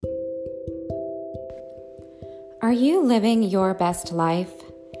Are you living your best life?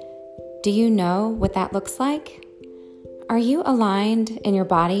 Do you know what that looks like? Are you aligned in your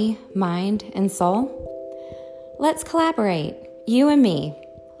body, mind, and soul? Let's collaborate, you and me.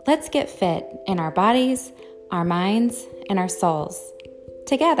 Let's get fit in our bodies, our minds, and our souls.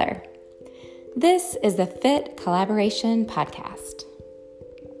 Together. This is the Fit Collaboration Podcast.